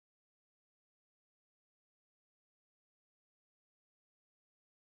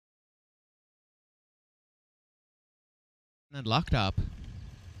And locked up.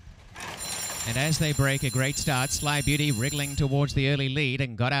 And as they break, a great start. Sly Beauty wriggling towards the early lead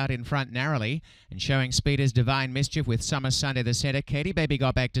and got out in front narrowly. And showing speed is Devine Mischief with Summer Sunday the centre. Katie Baby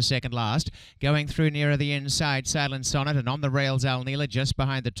got back to second last. Going through nearer the inside, Silent Sonet. And on the rails, Alnilah just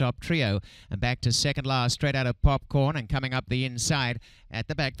behind the top trio. And back to second last, straight out of Popcorn. And coming up the inside. At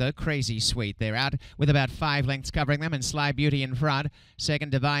the back, though, Crazy Sweet. They're out with about 5 lengths covering them. And Sly Beauty in front.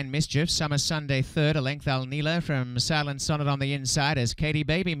 Second, Devine Mischief. Summer Sunday third. A length, Alnilah from Silent Sonet on the inside as Katie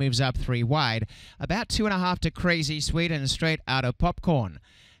Baby moves up 3 wide. About 2.5 to Crazy Sweet and straight out of Popcorn.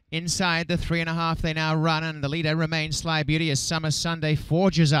 Inside the 3.5 they now run, and the leader remains Sly Beauty as Summer Sunday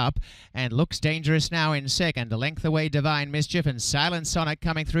forges up and looks dangerous now in second. A length away Devine Mischief and Silent Sonet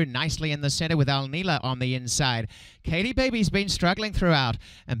coming through nicely in the centre with Alnilah on the inside. Katie Baby's been struggling throughout,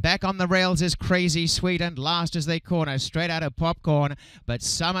 and back on the rails is Crazy Sweet, and last as they corner straight out of Popcorn. But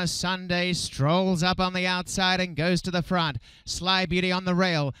Summer Sunday strolls up on the outside and goes to the front. Sly Beauty on the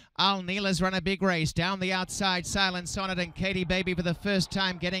rail. Alnilah's run a big race down the outside. Silent Sonet and Katie Baby for the first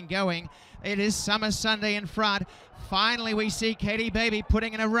time getting going. It is Summer Sunday in front. Finally we see Katie Baby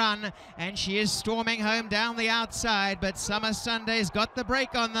putting in a run, and she is storming home down the outside, but Summer Sunday's got the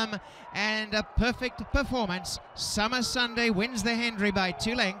break on them, and a perfect performance. Summer Sunday wins the Hendrie by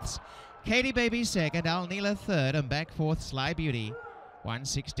 2 lengths. Katie Baby second, Alnilah third, and back fourth Sly Beauty,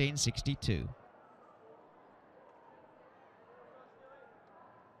 1:16.62.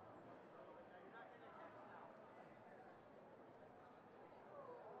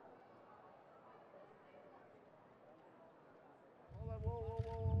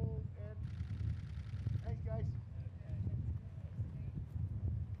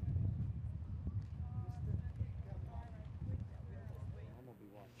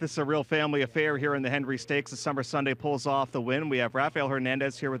 This is a real family affair here in the Hendrie Stakes. The Summer Sunday pulls off the win. We have Rafael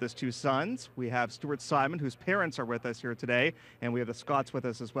Hernandez here with his 2 sons. We have Stuart Simon, whose parents are with us here today. And we have the Scotts with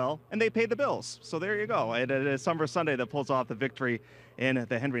us as well. And they paid the bills. So there you go. It is Summer Sunday that pulls off the victory in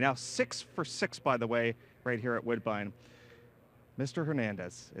the Hendrie. Now 6 for 6, by the way, right here at Woodbine. Mr.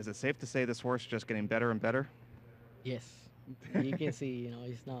 Hernandez, is it safe to say this horse is just getting better and better? Yes. You can see,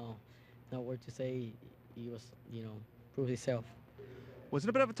 it's not word to say. He was, proved himself. Was it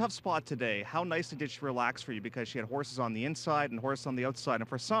a bit of a tough spot today? How nicely did she relax for you? Because she had horses on the inside and horses on the outside. And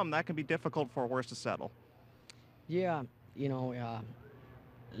for some, that can be difficult for a horse to settle. Yeah,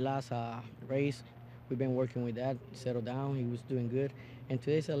 last race, we've been working with that, settle down. He was doing good. And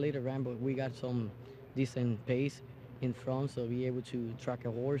today's a little run, but we got some decent pace in front, so be able to track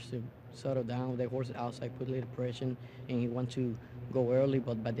a horse to settle down. The horse outside put a little pressure, and he wanted to go early,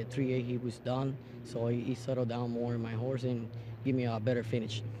 but by the 3-8 he was done. So he settled down more in my horse and give me a better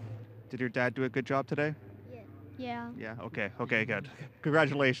finish. Did your dad do a good job today? Yeah. Yeah, okay, good.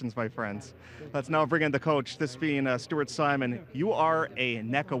 Congratulations, my friends. Let's now bring in the coach, this being Stuart Simon. You are a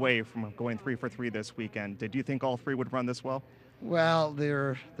neck away from going 3 for 3 this weekend. Did you think all 3 would run this well? Well,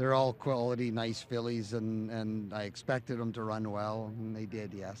 they're all quality, nice fillies, and I expected them to run well, and they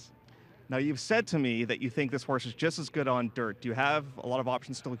did, yes. Now, you've said to me that you think this horse is just as good on dirt. Do you have a lot of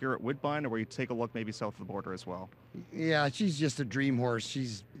options still here at Woodbine, or will you take a look maybe south of the border as well? Yeah, she's just a dream horse.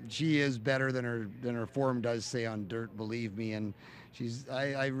 She is better than her form does say on dirt, believe me. And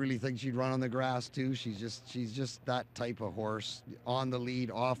I really think she'd run on the grass too. She's just that type of horse. On the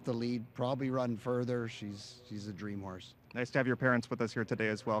lead, off the lead, probably run further. She's a dream horse. Nice to have your parents with us here today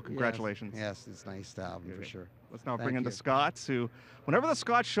as well. Congratulations. Yes, it's nice to have them for sure. Let's now bring in the Scots, who, whenever the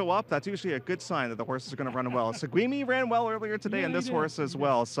Scots show up, that's usually a good sign that the horses are going to run well. Seguimi ran well earlier today, and this horse as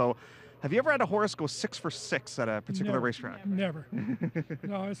well. So have you ever had a horse go 6 for 6 at a particular racetrack? Never.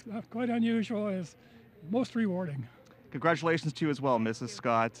 No, it's quite unusual. It's most rewarding. Congratulations to you as well, Mrs.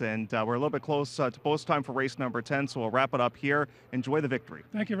 Scott. And we're a little bit close to post time for race number 10, so we'll wrap it up here. Enjoy the victory.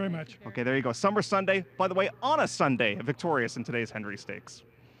 Thank you very much. Okay, there you go. Summer Sunday, by the way, on a Sunday, victorious in today's Hendrie Stakes.